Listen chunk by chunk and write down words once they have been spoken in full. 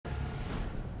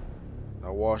I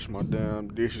wash my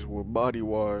damn dishes with body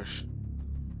wash.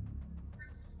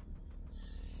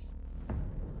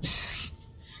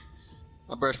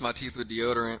 I brush my teeth with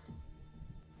deodorant.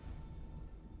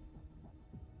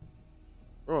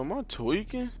 Bro, am I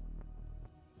tweaking?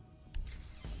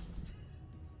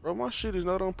 Bro, my shit is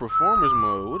not on performance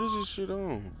mode. What is this shit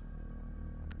on?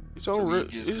 It's on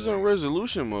it's on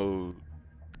resolution mode.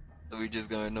 So we just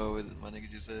gonna know what my nigga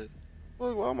just said.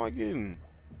 Look, why am I getting?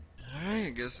 Alright, I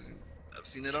guess I've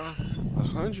seen it all.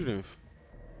 100 and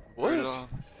what? Turn it off.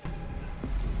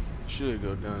 Should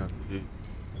go down after this.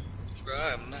 Bro,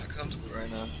 I'm not comfortable right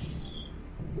now.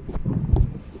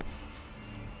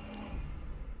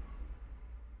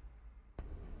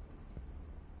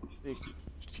 I think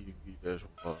it's TV, that's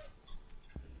why.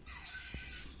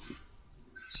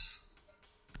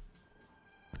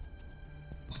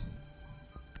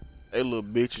 Hey, little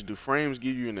bitches, do frames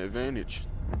give you an advantage?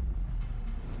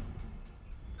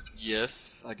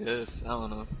 Yes, I guess. I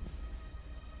don't know.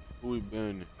 Who we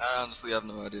banning? I honestly have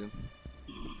no idea.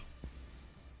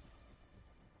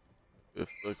 The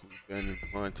fuck we banning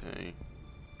Fontaine?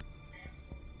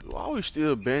 Why we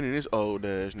still banning this old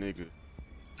ass nigga?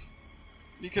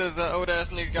 Because that old ass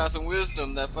nigga got some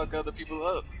wisdom that fuck other people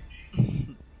up.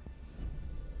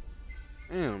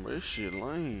 Damn, bro, this shit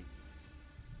lame.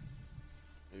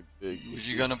 Hey, big. Was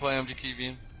you gonna play him,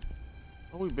 Jakeevian?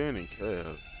 Why we banning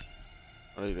Cav?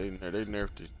 Oh, they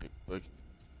nerfed this nigga.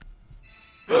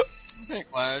 Fuck. Can't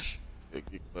clash. They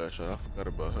get Clash out. I forgot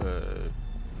about her.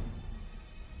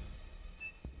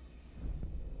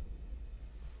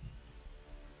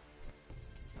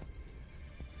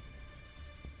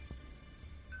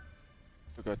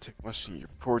 I gotta take my senior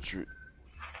portrait.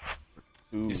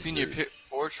 You seen your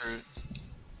portrait?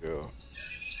 Yeah.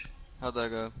 How'd that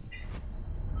go?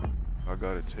 I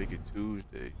gotta take it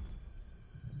Tuesday.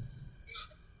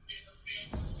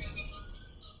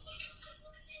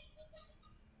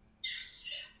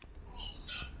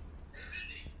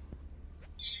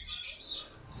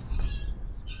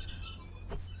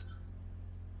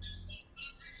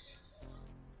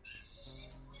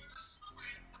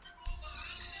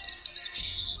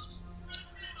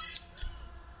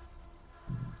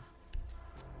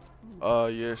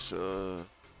 Yes,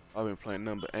 I've been playing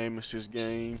nothing but aim assist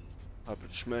game. I've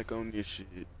been smack on this shit.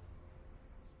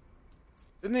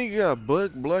 That nigga got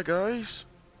black eyes?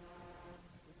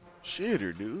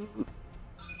 Shitter, dude.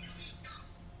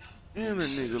 Damn, that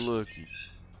nigga lucky.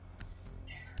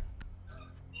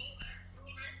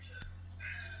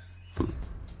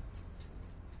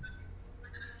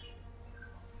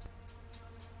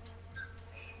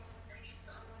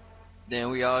 Then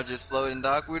we all just float and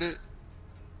dock with it?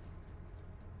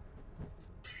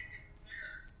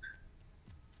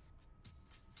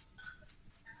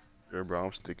 Yeah, bro,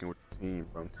 I'm sticking with the team,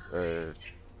 bro. I'm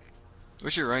trash.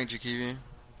 What's your rank, Jakeevian?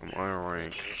 I'm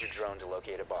unranked. Use your drone to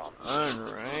locate a bomb.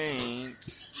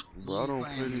 Unranked. Bro, I don't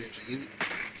play this shit.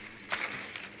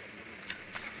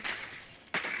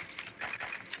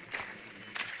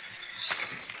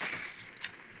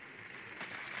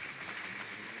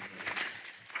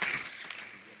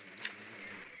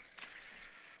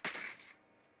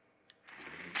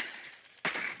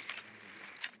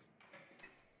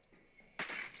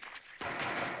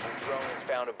 Your drone has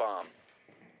found a bomb.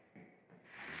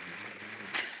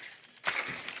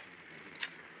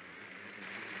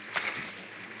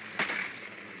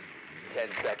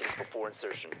 Seconds before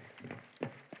insertion.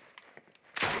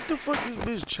 What the fuck is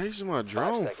this bitch chasing my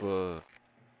drone for?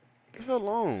 Leave her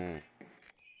alone.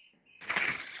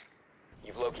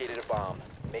 You've located a bomb.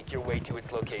 Make your way to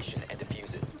its location and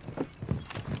defuse it.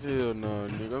 Hell no,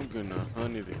 nigga. I'm getting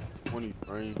 120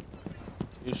 frames.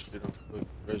 This shit I'm fucking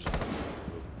crazy.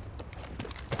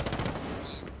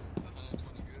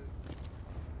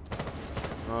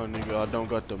 Oh, nigga, I don't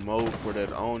got the mode for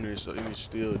that on it, so it's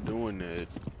still doing that.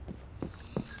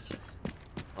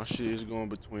 My shit is going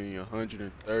between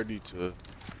 130 to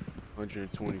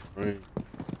 120 frames.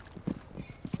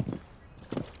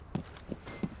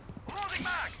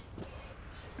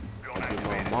 I get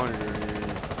my monitor in.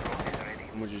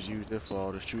 I'm gonna just use that for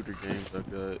all the shooter games I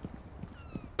got.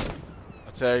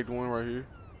 I tagged one right here.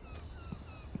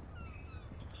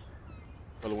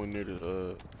 Fellow went near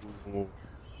the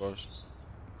bus.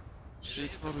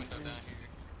 Shit,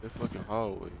 that fucking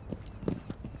hallway.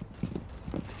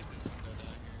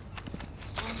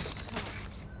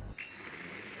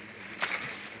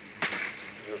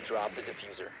 You have dropped the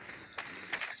diffuser.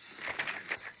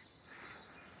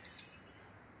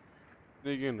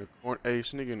 Nigga in the corner, hey,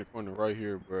 this nigga in the corner right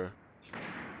here, bruh.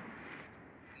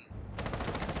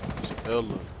 It's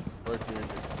Ella, right there in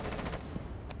the corner.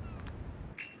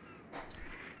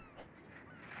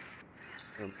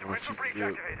 Sequential breach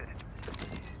activated.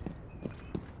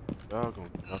 Y'all gonna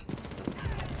duck.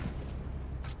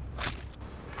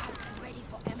 Ready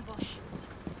for ambush.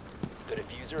 The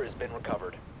diffuser has been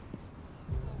recovered.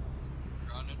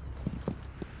 Running.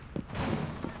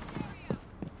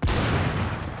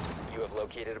 You have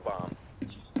located a bomb.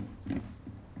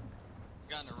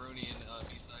 Got a Rooney in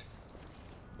B site.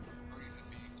 Rooney's in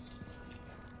B.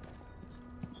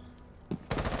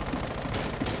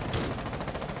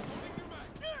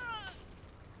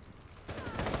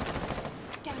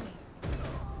 Scanning.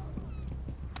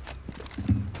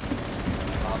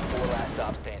 Op 4 last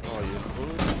stop standing. Oh, yeah,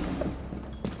 fool.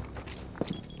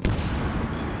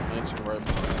 Answer right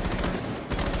behind.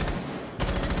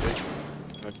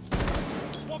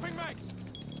 Swapping mags.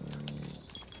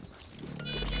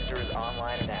 Diffuser is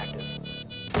online and active.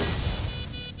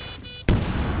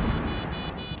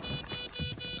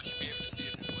 I should be able to see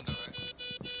it in the window, right?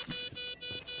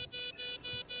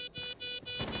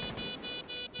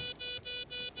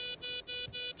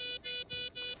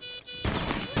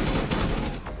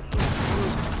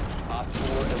 Op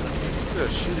 4 eliminated. You got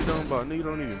shitted on by nigga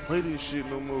don't even play this shit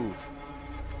no more.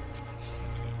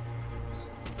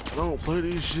 I don't play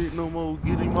this shit no more.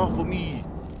 Get him off of me.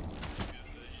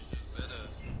 He's just better.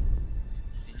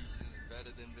 He's just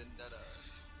better than Vendetta.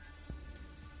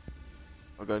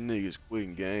 I got niggas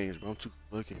quitting games, but I'm too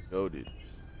fucking goated.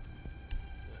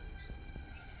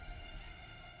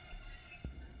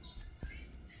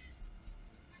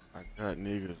 I got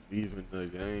niggas leaving the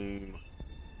game.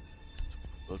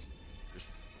 Fucking.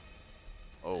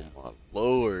 Oh my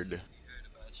lord. He heard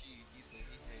about you. He said he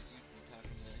heard you been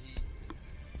talking that he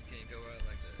can't go out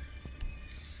like that.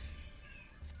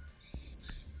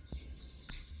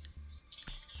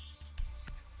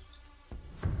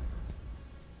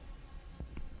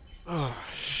 Oh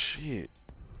shit.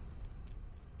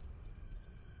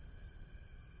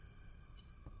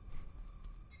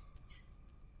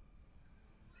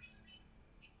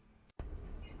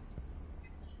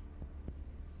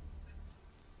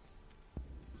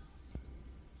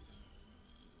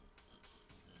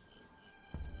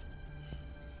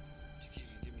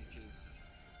 Chiquita, give me a kiss.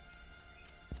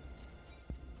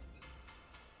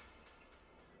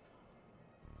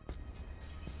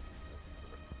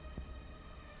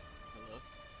 Hello?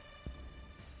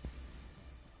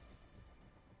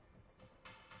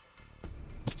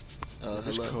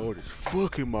 It's Hello? cold as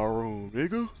fuck in my room,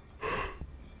 nigga.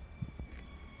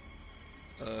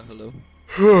 Hello?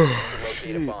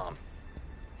 Locate a Shit. bomb.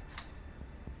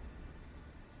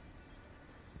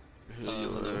 Hell,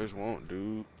 your hello? ass won't,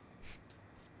 dude.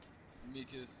 Give me a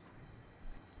kiss.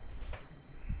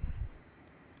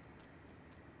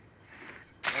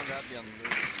 I don't gotta be on the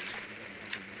loose.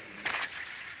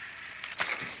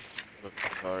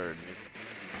 Fucking tired,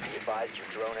 nigga. Be advised your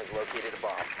drone has located a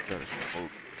bomb. Gotta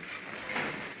smoke.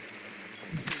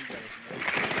 You gotta smoke.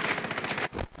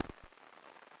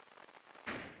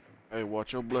 Hey,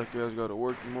 watch your black ass gotta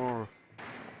work tomorrow.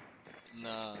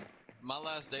 Nah. My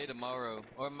last day tomorrow.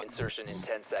 Or my, Insertion in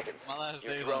 10 seconds. My last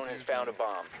Your day is drone on has Tuesday. found a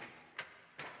bomb.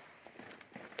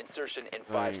 Insertion in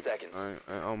 5 seconds.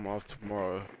 I'm off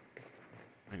tomorrow.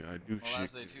 I gotta do My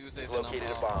last day shit. Tuesday, You've then located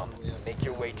I'm a off all bomb. the way up Make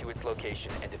your way until to its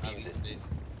location and I defuse leave it. the base.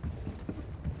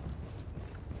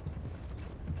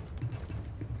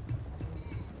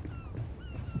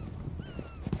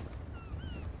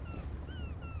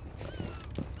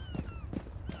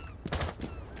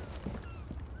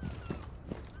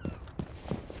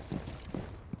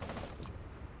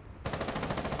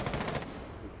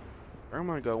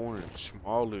 Grandma got one of the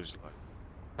smallest, like.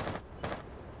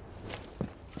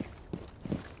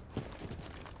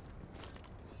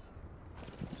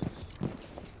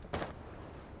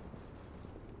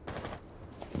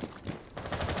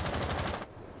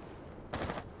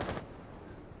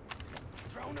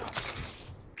 Drone up.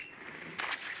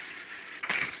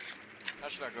 How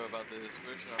should I go about this?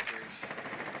 Where should I push?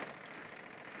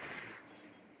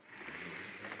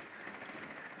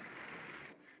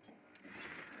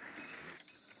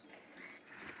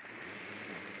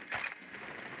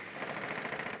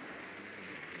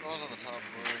 I was on the top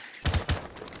floor.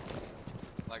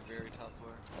 Like very top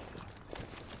floor.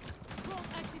 Drone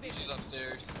activated. Mission's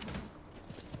upstairs.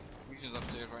 Mission's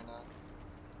upstairs right now.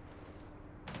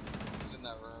 He's in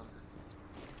that room.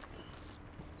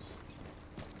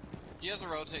 He has a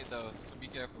rotate though, so be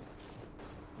careful.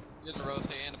 He has a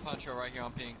rotate and a punch hole right here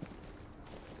on ping.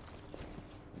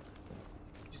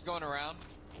 He's going around.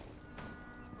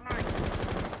 I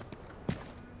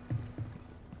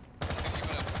think he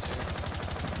went upstairs.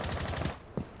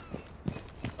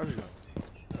 I just got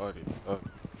body.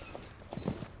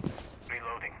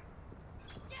 Reloading.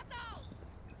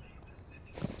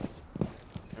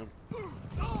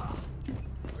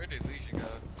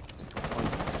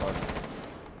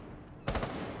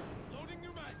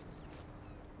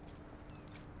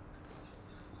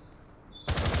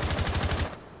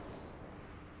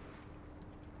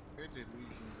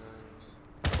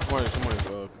 Somebody,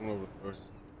 come over first.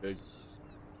 Okay.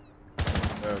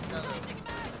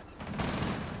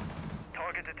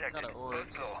 Target detected. Got an orb.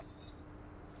 First floor.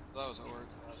 That was an orb.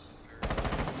 That's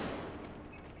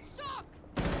Shock!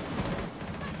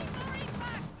 Ready for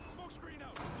impact! Smoke screen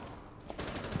out.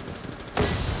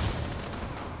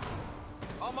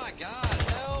 Oh my god,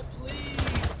 help,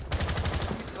 please!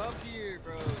 He's up here,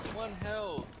 bro. One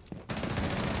health.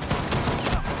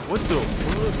 What the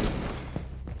fuck?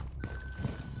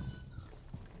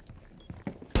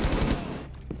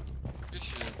 Good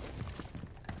shit.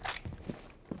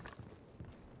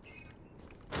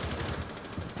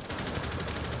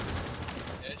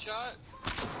 Headshot?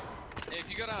 Hey, if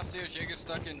you go downstairs, you get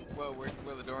stuck in, well, where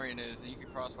the Dorian is, and you can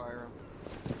crossfire him.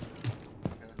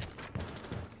 Okay.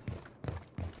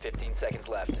 15 seconds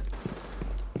left.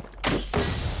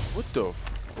 What the?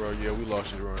 Bro, yeah, we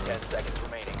lost you right 10 now. seconds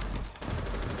remaining.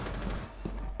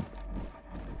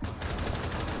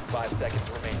 5 seconds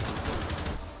remaining.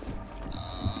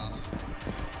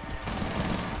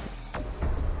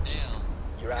 Damn.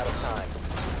 You're out of time.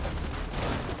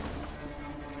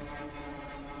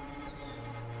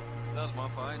 That was my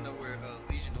fault. I didn't know where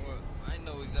Legion or I didn't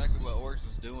know exactly what Orcs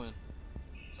was doing.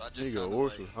 So I just Nigga, kinda, Orcs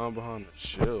like, was hiding behind the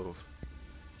shelf.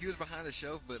 he was behind the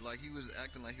shelf, but like he was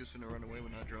acting like he was finna run away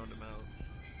when I droned him out.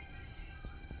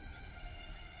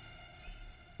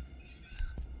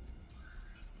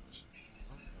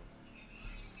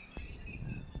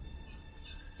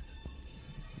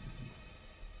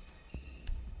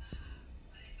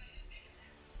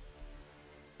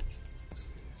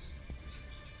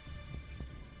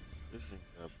 This thing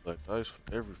got black ice for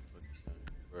every fucking thing,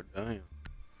 bro. Damn.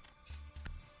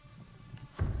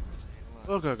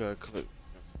 Fuck, I got clipped.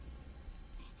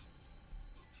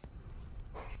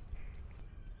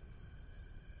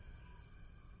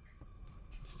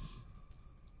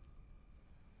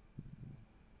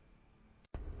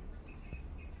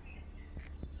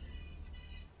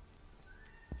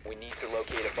 We need to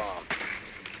locate a bomb.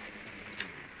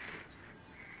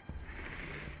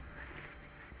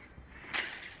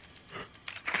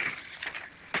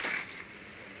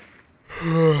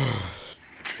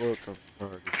 Fuck, I'm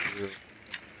tired of this.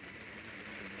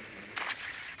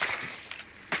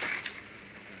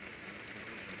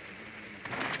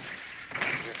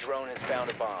 Your drone has found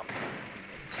a bomb.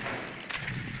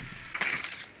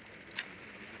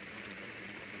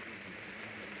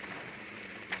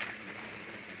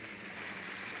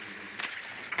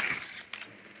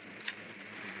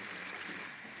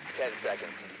 Ten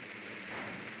seconds.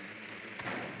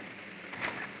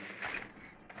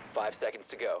 5 seconds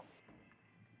to go.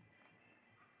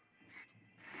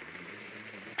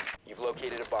 You've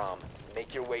located a bomb.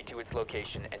 Make your way to its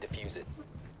location and defuse it.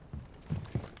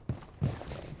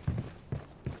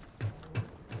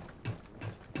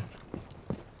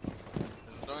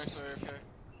 Is the Dorian still okay?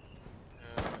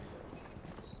 Yeah.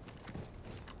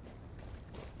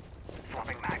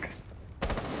 Swapping mags.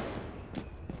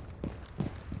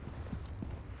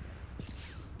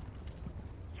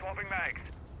 Swapping mags.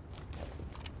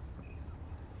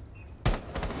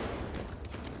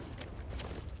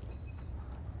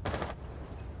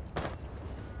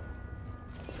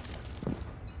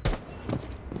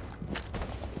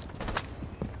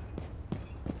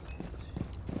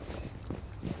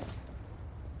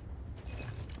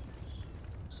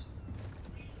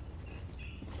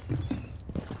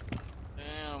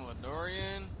 Damn,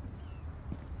 Ladorian.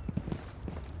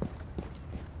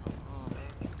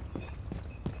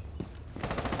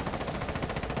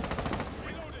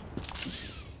 Reloading.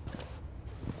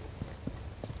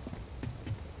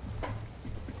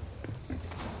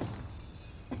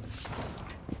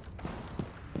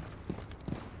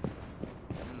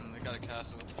 They got a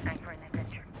castle. Time for an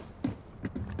adventure.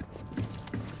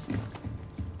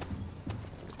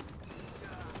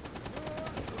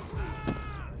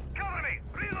 Cover me.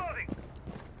 Reloading.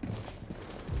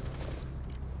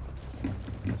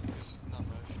 It's not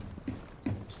much.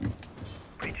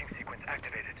 Breaching sequence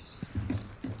activated.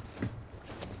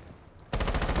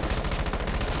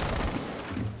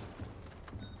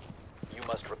 You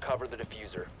must recover the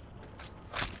diffuser.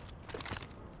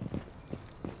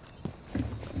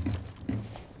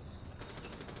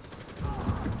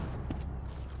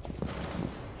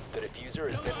 The diffuser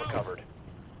has been recovered.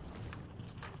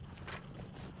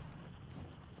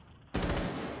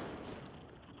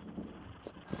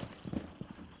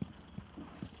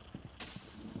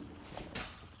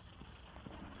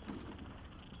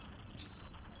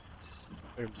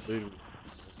 I can't believe it.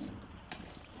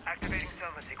 Activating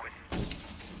Selma sequence.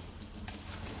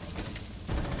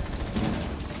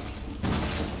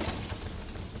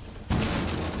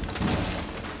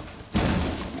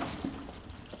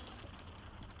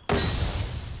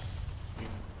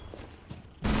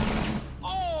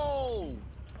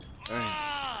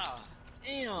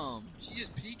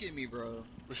 bro.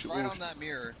 What's your Right move? on that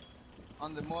mirror.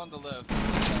 More on the left.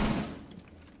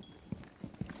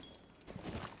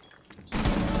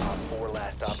 Op 4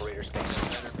 last operator standing.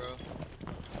 Get better, bro.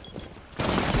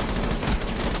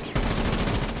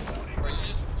 Bro, you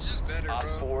just better, Op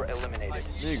bro. 4 eliminated. Like,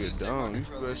 you should Nigga just take my dumb. You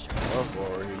controller switched and show off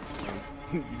already.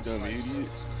 You dumb Like, idiot.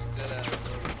 dead ass,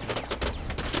 bro.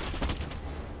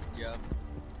 Yeah.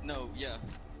 No, yeah.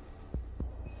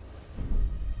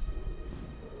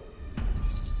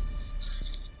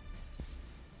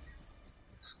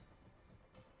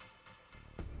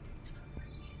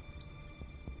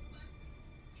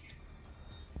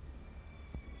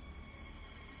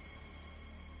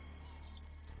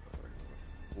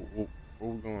 Where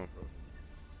we going, bro?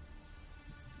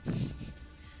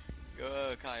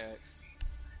 Go kayaks.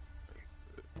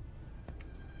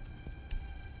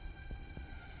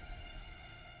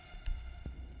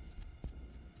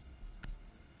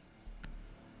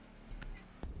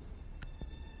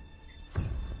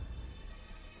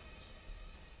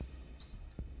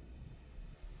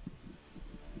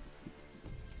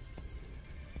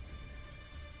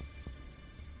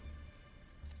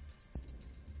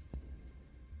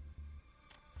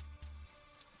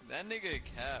 That nigga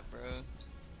cap, bro.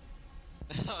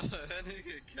 That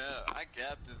nigga cap. I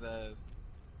capped his ass.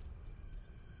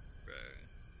 Bro.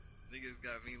 Niggas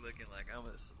got me looking like I'm a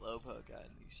slowpoke out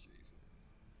in these streets.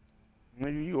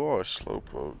 Nigga, you are a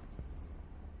slowpoke.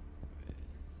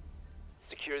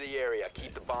 Secure the area.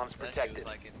 Keep the bombs That shit protected. was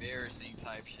like embarrassing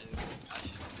type shit. I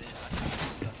should have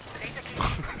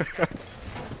been.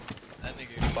 That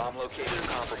nigga. Bomb location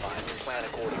compromised. Plan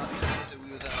accordingly. He said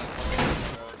we was at like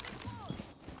 100, bro.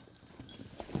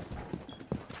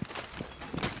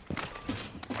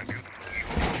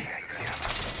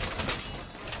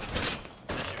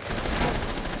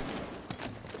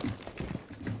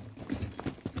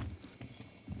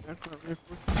 That shit was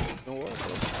Don't worry,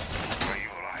 bro.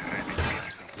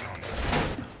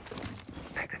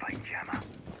 Activate jammer.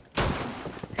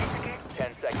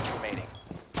 10 seconds remaining.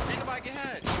 Ain't nobody get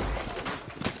hatched.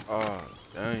 Ah,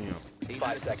 damn.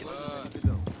 5 seconds.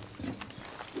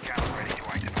 Jammer ready to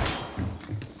activate.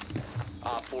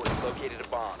 Op 4 has located a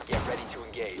bomb. Get ready to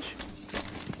engage.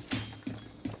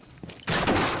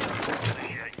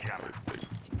 Initiate jammer.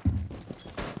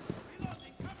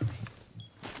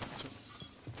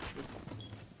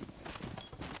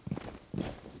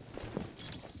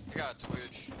 I got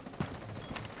Twitch.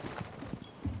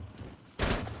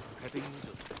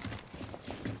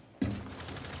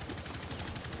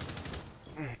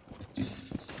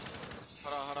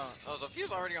 Hold on. Oh, the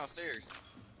fuse already on stairs.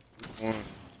 Which one?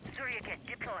 Surya kit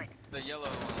deployed. The yellow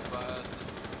one by us.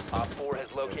 Op 4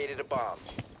 has located a bomb.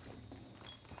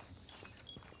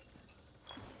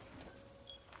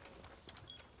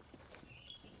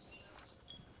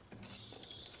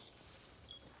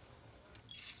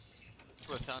 That's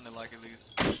what it sounded like at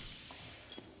least.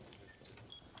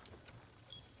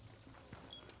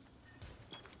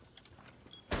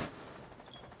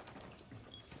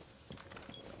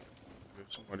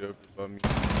 There's somebody up here by me.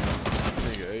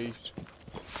 Nigga Ace.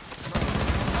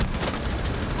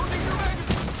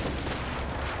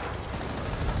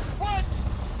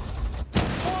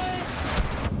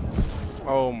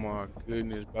 Oh my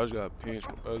goodness, bro, I just got pinched.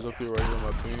 I was up here right here on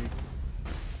my ping.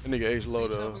 That nigga Ace low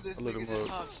though. This I lit nigga him just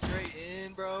up. hopped straight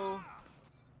in, bro.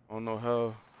 I don't know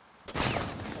how.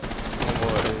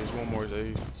 One more is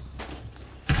Ace.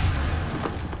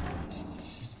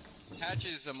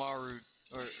 Hatches Amaru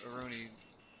or Aruni.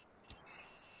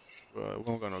 Bro, we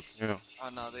don't got no camp. Oh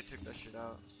no, they took that shit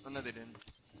out. Oh no, they didn't.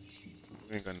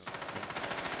 We ain't got no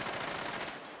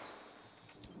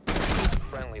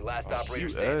Friendly, last camp. operator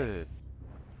You standing. ass.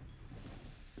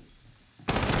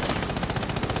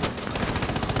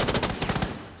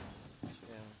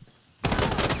 Yeah.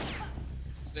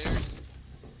 Stairs.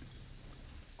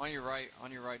 On your right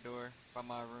door, by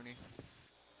my Rooney.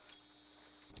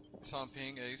 Saw him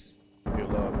ping, Ace. Get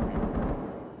loud, man.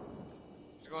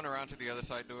 He's going around to the other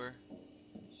side door.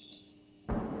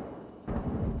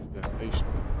 Yeah, Ace.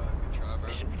 Good try, bro.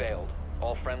 Mission failed.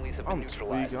 All friendlies have been I'm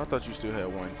neutralized. tweaking. I thought you still had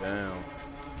one down.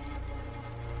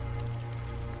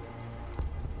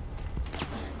 She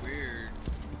weird.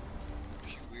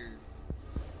 She weird.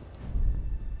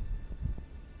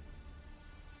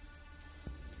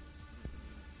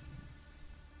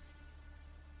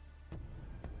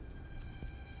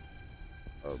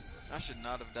 Oh, I should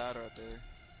not have died right there.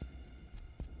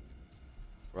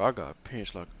 bro, I got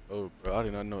pinched like bro. I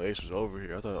did not know Ace was over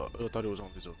here. I thought it was on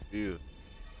his own field.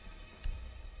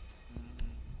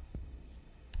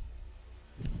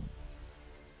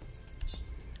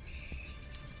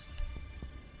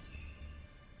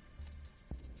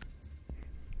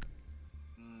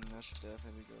 I should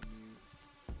definitely go mute.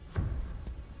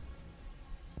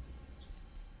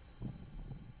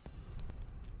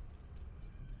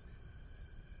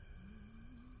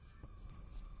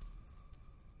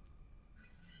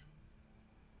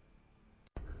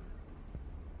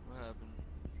 What happened?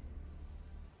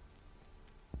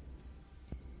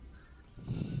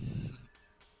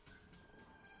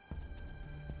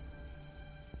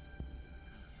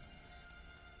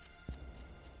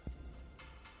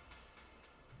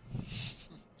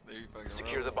 Maybe fucking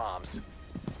Secure the bombs.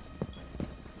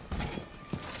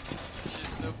 This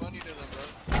shit's so funny to them, bro.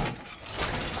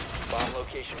 Bomb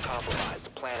location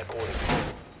compromised. Plan accordingly.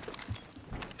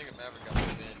 Nigga Maverick got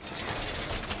put in.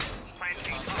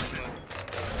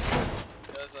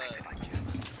 Does that?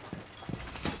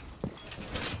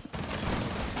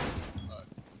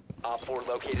 Op 4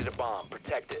 located a bomb.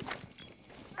 Protect it.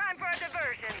 Time for a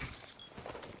diversion.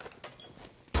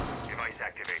 Device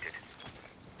activated.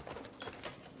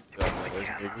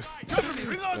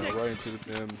 Right into the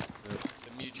damn. The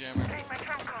mute jammer. Take my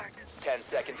trump card. 10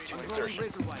 seconds to insertion.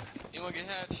 Anyone get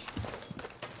hatch?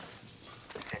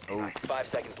 Oh, 5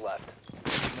 seconds left.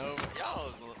 No. Y'all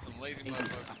is some lazy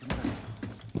motherfuckers.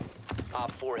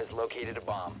 Op 4 has located a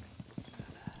bomb.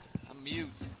 I'm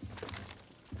mute.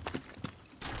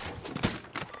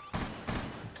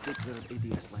 Stay clear of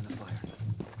ADS line of fire.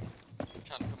 I'm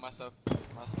trying to put my stuff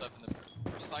in the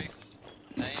precise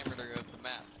diameter of the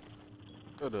map.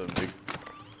 shut up, nigga.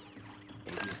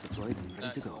 ADS deployed and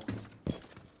ready to go.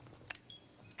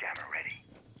 Jammer ready.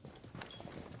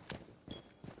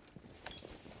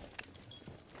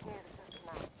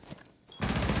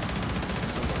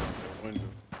 Window.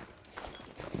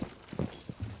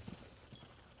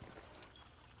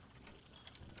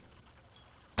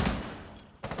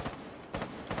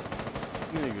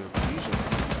 Nigga, piece of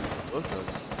fuck up.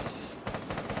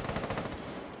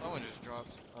 Someone just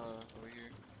drops over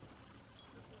here.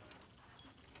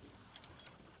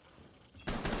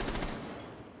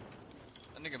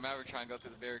 That nigga Maverick trying to go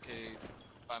through the barricade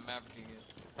by Mavericking it.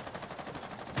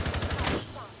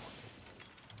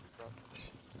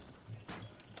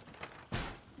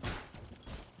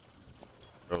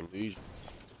 Bro, Legion.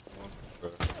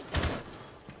 Bro.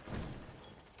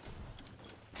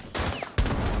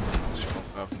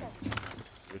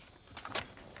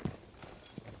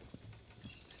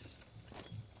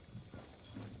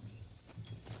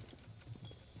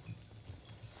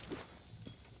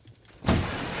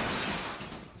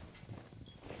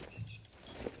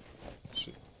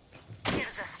 Shit. Here's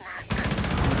a snack.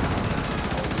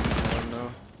 No.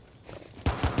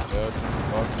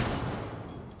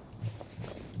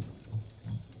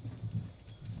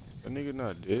 That nigga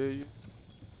not dead yet?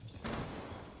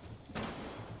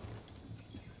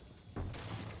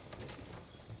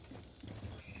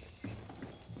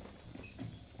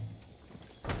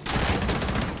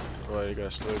 Right, you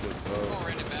got slid the One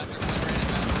ran in bathroom, one ran in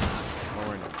bathroom.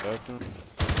 One in the bathroom.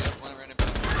 Yep, one ran in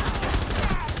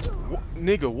bathroom. What,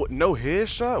 nigga, what? No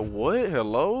headshot? What?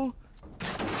 Hello?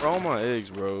 Bro, all my eggs,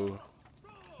 bro.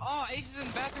 Oh, Ace is in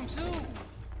the bathroom too!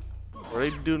 Bro,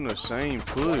 they doing the same Op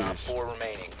push. 4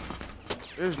 remaining.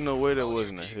 There's no way that Oh,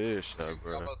 wasn't a you- headshot, Y'all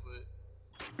bro. both lit.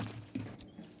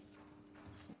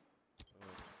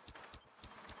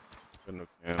 No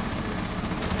cam.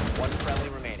 1 friendly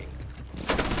remaining.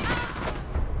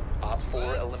 Op 4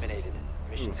 What? eliminated.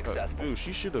 Mission successful. Dude,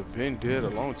 she should have been dead a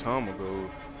long time ago.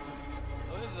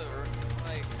 What is it?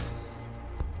 Like,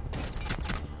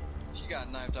 she got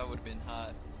knifed, I would have been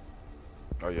hot.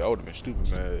 Oh yeah, I would have been stupid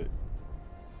mad.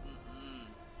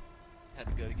 Had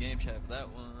to go to game chat for that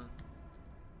one.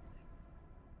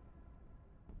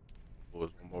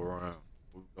 Was one more round.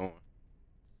 We going.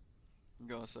 I'm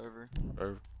going server.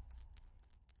 Serve.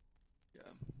 Yeah.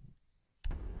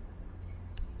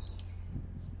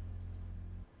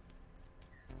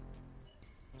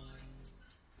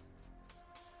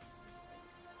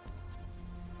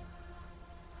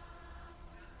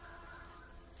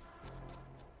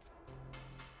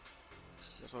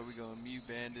 That's why we going mute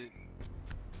bandit.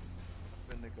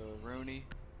 I'm finna go Rooney.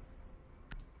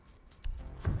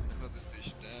 I'm finna hold this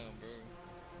bitch down, bro.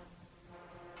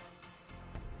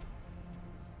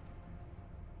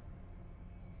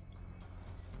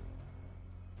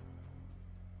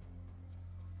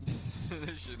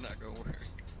 This shit not gonna work.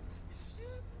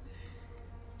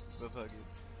 But fuck it.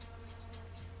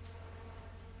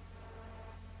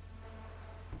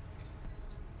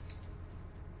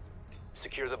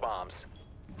 Secure the bombs.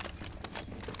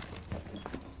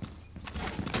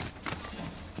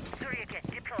 Surrogate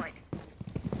deployed.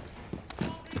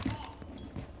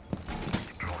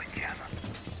 Deploying jammer.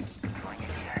 Deploying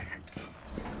ADS.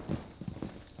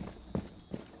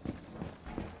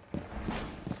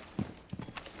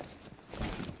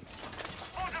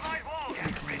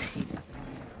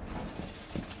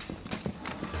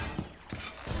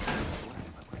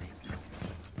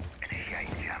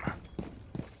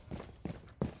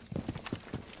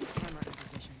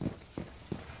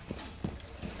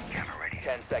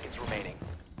 10 seconds remaining.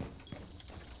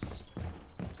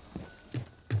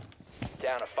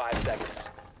 Down to 5 seconds.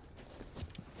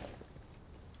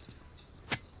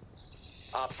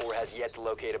 Op 4 has yet to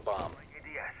locate a bomb.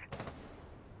 EDS.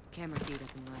 Camera feed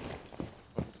up and running.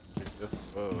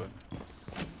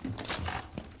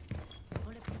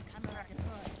 Bulletproof camera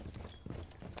deployed.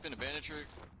 Finna bandit trick.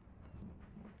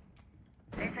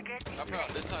 Let's get I brought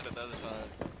this side to the other side.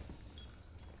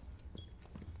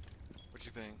 What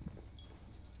you think?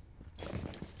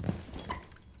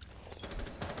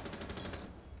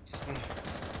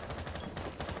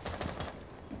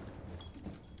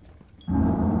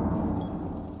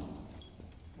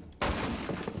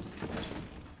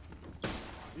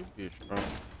 You bitch, bro.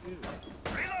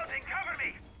 Reloading, cover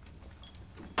me!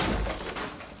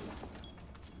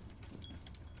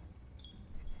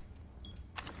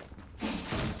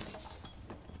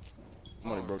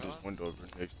 Somebody broke this God. window over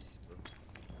next to me, bro.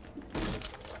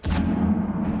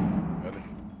 Got it.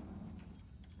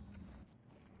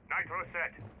 Nitro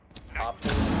set. Op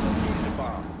 4 located a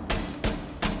bomb.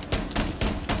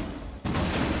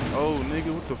 Oh,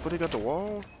 nigga, what the fuck? They got the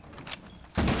wall?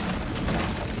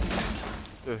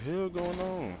 What the hell going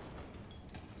on?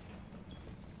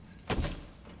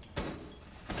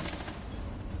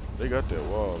 They got that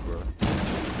wall, bro.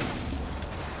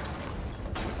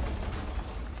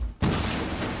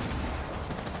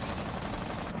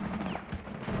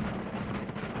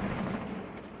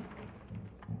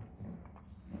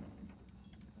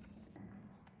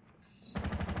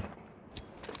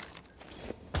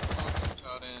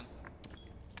 Got in.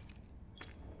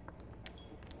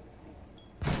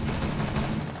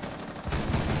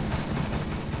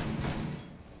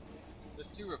 It's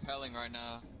too repelling right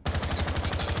now.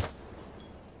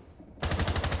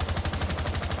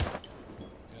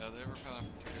 Yeah, they're repelling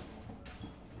from two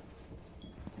different.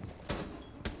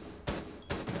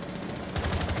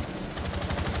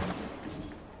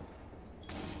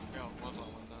 Yeah, one's on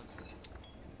window.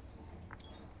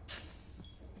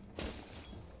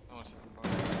 I want to see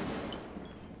them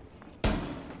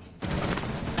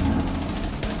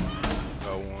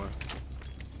Got one.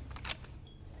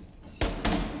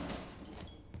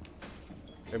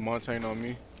 Hey, Montaigne on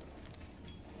me.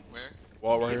 Where?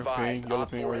 Wall right Be here. advised, Ping. Yellow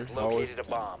Op ping 4 right has here. Hallway. located a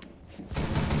bomb.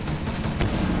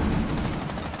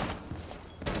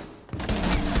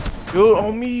 Dude,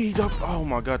 on me. He dropped- Oh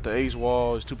my god, the ace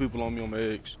wall. There's two people on me on my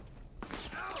eggs.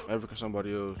 Maverick and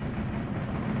somebody else.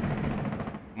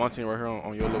 Montaigne right here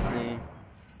on yellow ping.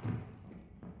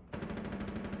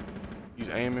 He's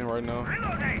aiming right now.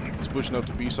 Reloading! He's pushing up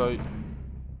the B site.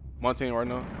 Montaigne right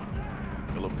now.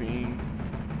 Yellow ping.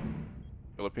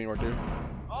 Yellow ping right there.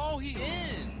 Oh, he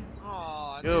in!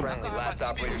 Aw, Yeah, dude, bro. I thought Last my teammate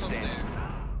operator was over standing.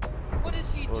 there. What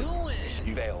is he What? doing?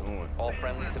 He Failed. doing? All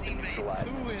friendlies have been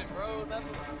neutralized. Doing, bro. That's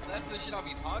the shit I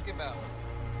be talking about.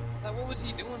 Like, what was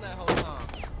he doing that whole time?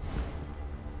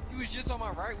 He was just on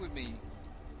my right with me.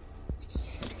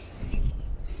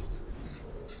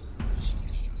 Shit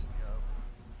is stressing me out.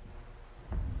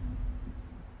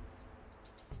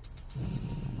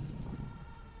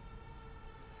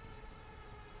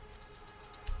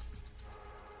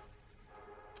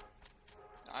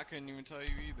 I couldn't even tell you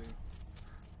either.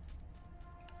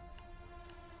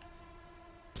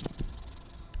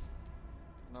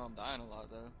 I know I'm dying a lot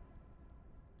though.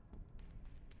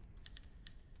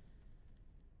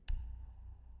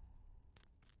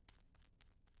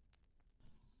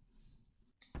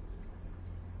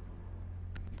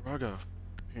 Bro, I got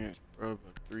pinch, bro,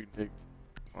 but 3 niggas.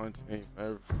 Montaigne,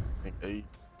 Maverick, I think 8.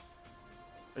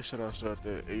 They shut us out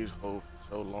that ace hole for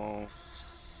so long.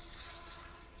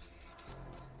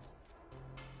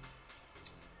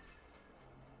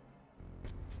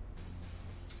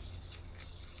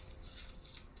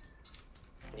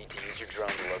 Need to use your drone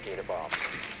to locate a bomb.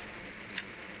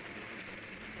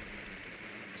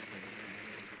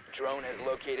 Drone has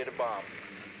located a bomb.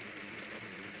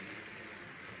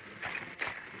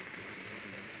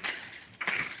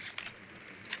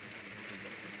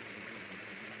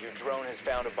 Your drone has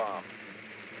found a bomb.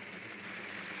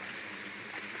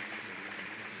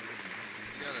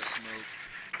 You gotta smoke.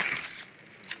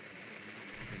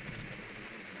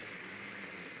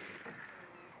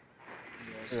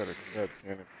 I got a cat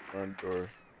cannon in the front door.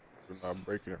 Do not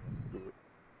break it. Do it.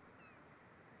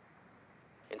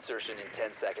 Insertion in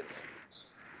 10 seconds.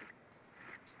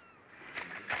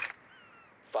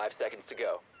 5 seconds to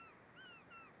go.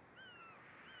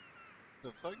 The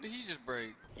fuck did he just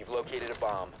break? You've located a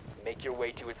bomb. Make your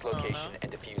way to its location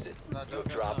and defuse it. I You don't have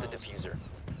got dropped the time. diffuser.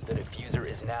 The diffuser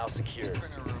is now Where's secure. the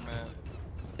printer room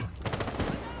at?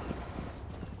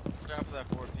 What happened to that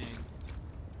 4 ping?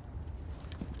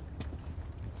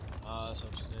 Ah, that's over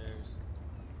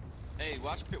Hey,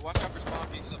 watch out for spawn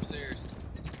peaks upstairs.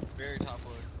 Very top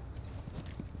floor.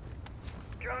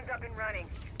 Drone's up and running.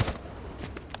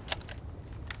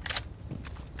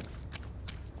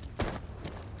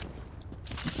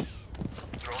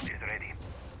 Drone is ready.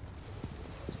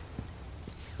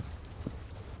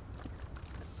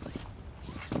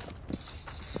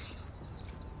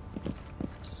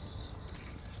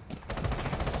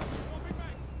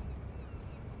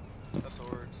 That's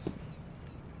hordes.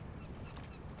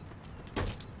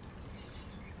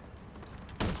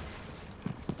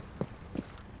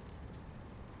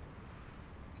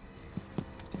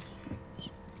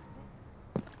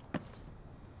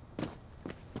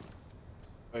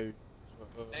 Hey,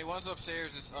 Hey, one's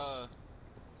upstairs. It's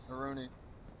Aruni.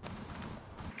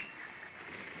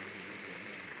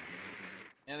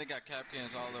 And they got cap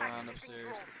cans all around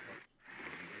upstairs.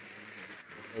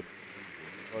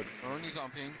 Aruni's on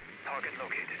ping. Target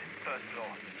located. First floor.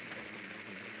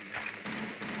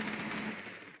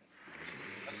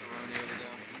 That's Aruni over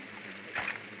there.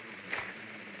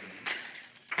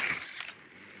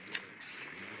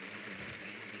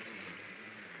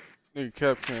 nigga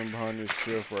cap cam behind this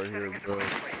shelf right here, bro.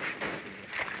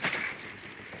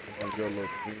 Oh, go look.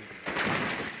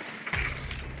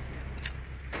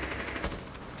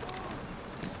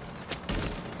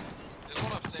 There's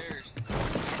one upstairs.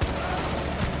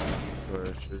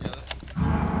 Sorry, shit. Yeah, that's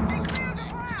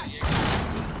Aruni. It's a Jaeger.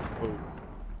 Oh,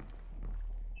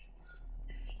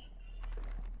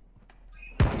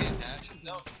 Getting hatched?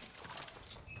 No.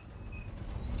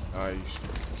 nice.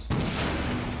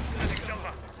 Sending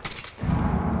Silva.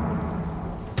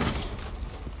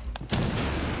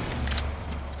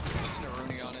 There's an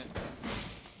Aruni on it.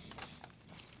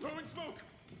 Throwing smoke.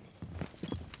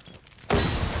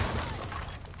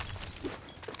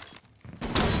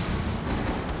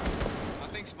 I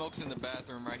think smoke's in the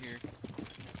bathroom right here.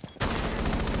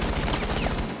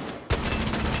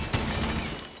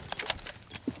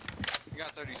 We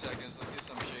got 30 seconds. Let's get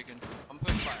some shaking. I'm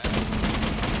pushing by Ash.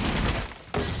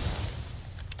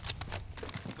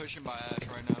 I'm pushing by Ash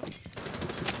right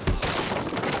now.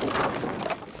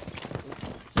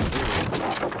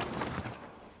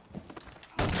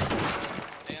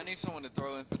 Hey, I need someone to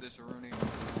throw in for this Aruni.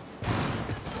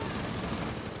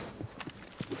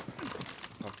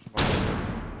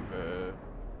 Uh,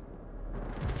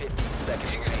 15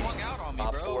 seconds Jaeger remaining. swung out on me,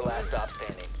 Op bro. 4 last stop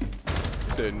standing.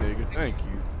 that nigga, thank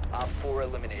you. Op 4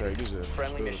 eliminated. Take his ass.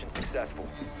 Friendly Good. mission successful.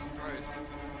 Jesus Christ.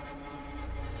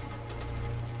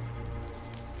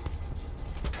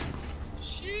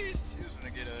 Jeez, he was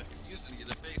gonna get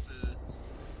a face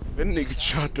That nigga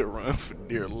tried to run for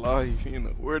dear life. You know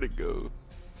where to go.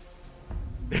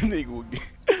 That nigga will get.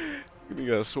 He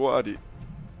got swatted.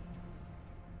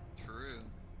 True.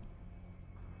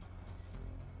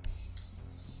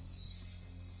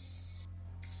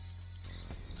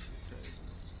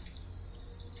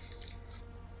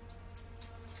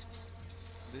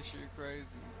 This shit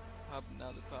crazy. Hopping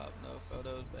out the pop, no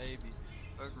photos, baby.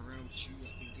 Fucking around with you,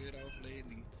 I've been good off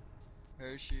lately.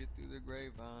 Heard shit through the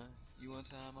grapevine. You one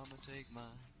time, I'ma take mine.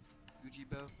 Gucci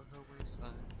belt for her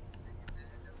waistline. Say you did,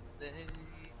 gotta stay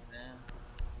down.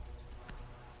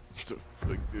 The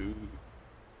fuck, dude.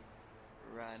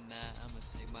 Right now, I'ma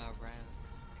take my rounds.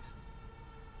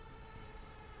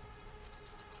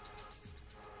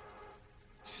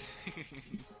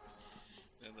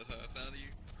 And that's how it sounded to you?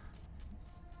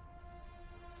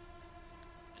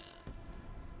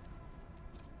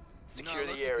 You know, I Secure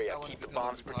low-key the think area. I wanna Keep the become a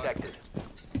bombs photographer. protected.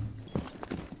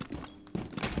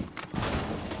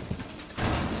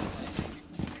 Just like taking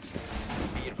pictures.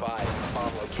 Be advised,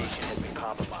 bomb location has been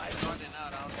compromised. Starting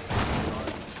out, I don't think I can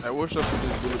start. Hey, what's up with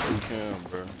this bulletproof cam,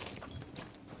 bro?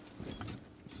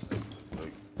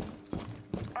 Like,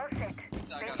 All set.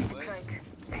 So I Ready gotta to wait. deploy.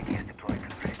 ADS deployed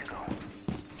and ready to go.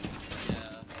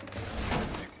 Yeah.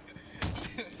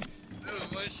 There was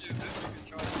one shit this nigga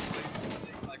tried to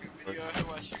take like a video of him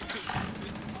while she was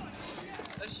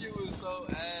that shit was so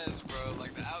ass, bro.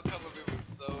 Like the outcome of it was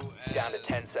so ass. Down to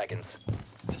 10 seconds.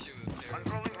 That shit was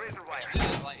terrible. Unrolling razor wire.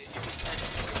 Yeah, like, it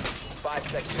was 5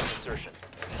 seconds of insertion.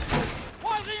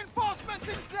 All reinforcements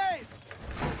in place.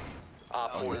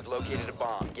 Op 4 has located a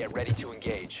bomb. Get ready to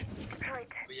engage. Deployed.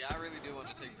 But yeah, I really do want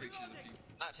to take pictures of people.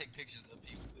 Not take pictures of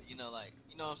people, but you know, like,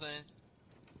 you know what I'm saying?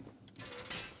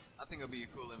 I think it'll be a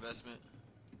cool investment.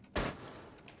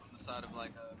 On the side of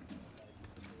like a.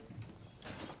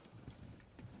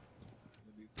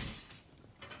 It'll be cool.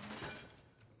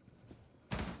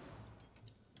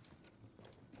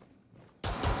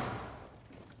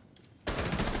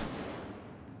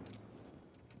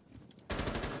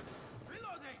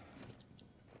 Reloading.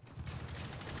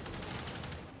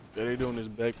 Yeah, they doing this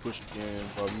back push again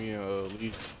by me and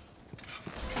Lee.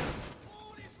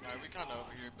 Alright, we kinda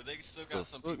over here, but they still The got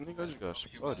some fuck, people nigga, I just got over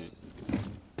here by spotted. us.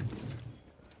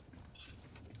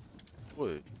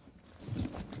 What?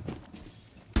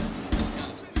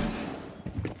 Kinda switch.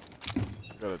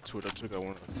 I got a twitch. I took out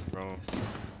one of the drone.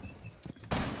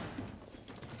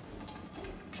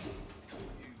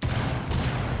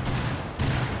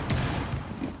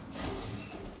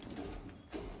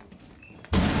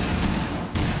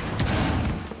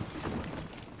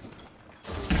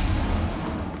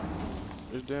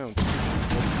 It's down. I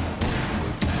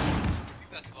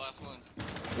think that's the last one.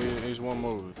 Yeah, there's one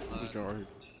more. This joint right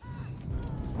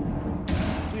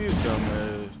here. He's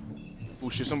dumbass. Oh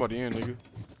shit, somebody in, nigga.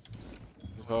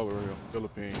 It's hallway right here.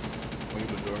 Philippine. On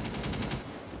the door.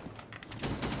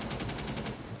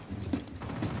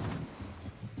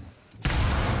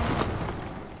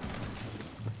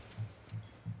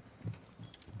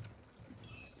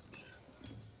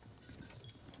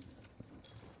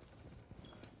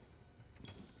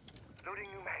 Loading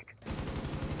new mag.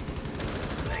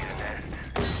 Laser nest.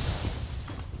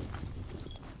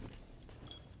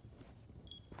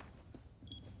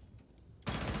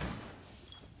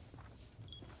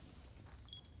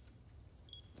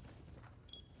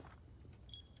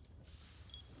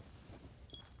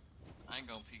 I ain't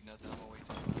gonna peek nothing, I'm gonna wait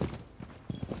till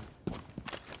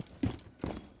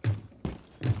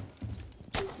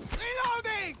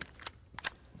Reloading!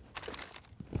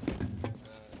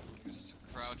 just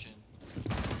crouching.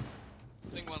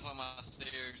 I think one's on my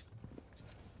stairs.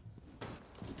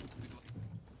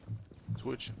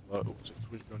 Twitch.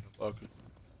 Twitch gun and locker.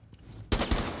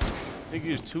 Nigga,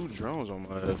 there's 2 drones on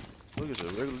my ass. Look at the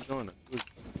regular drone. Twitch.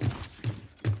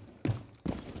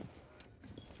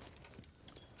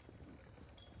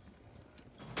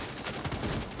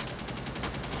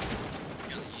 I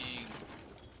got a ying.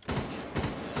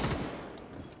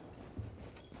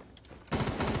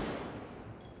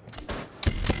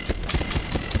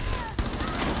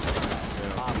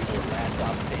 Op 4 last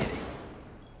stop standing.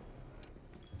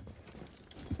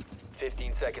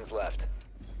 15 seconds left.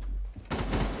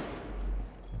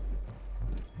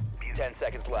 10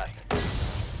 seconds left.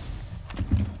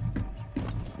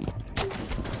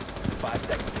 5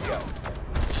 seconds to go.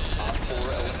 Op 4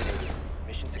 eliminated.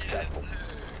 Mission successful.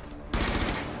 Yes,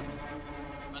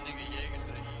 my nigga Jaeger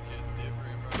said he just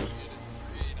different, bro. He did it for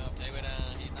free. Don't play with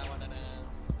him. He's not one of them.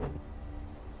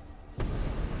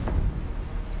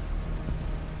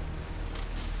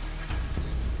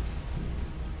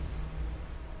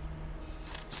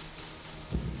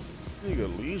 Nigga,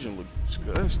 Legion look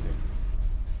disgusting.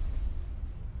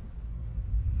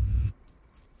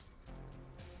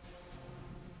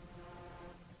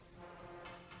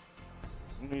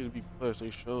 Some needs to be plus. They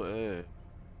show ass.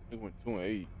 They went 2 and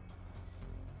 8.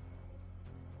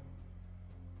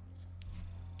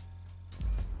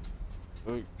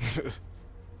 Fuck.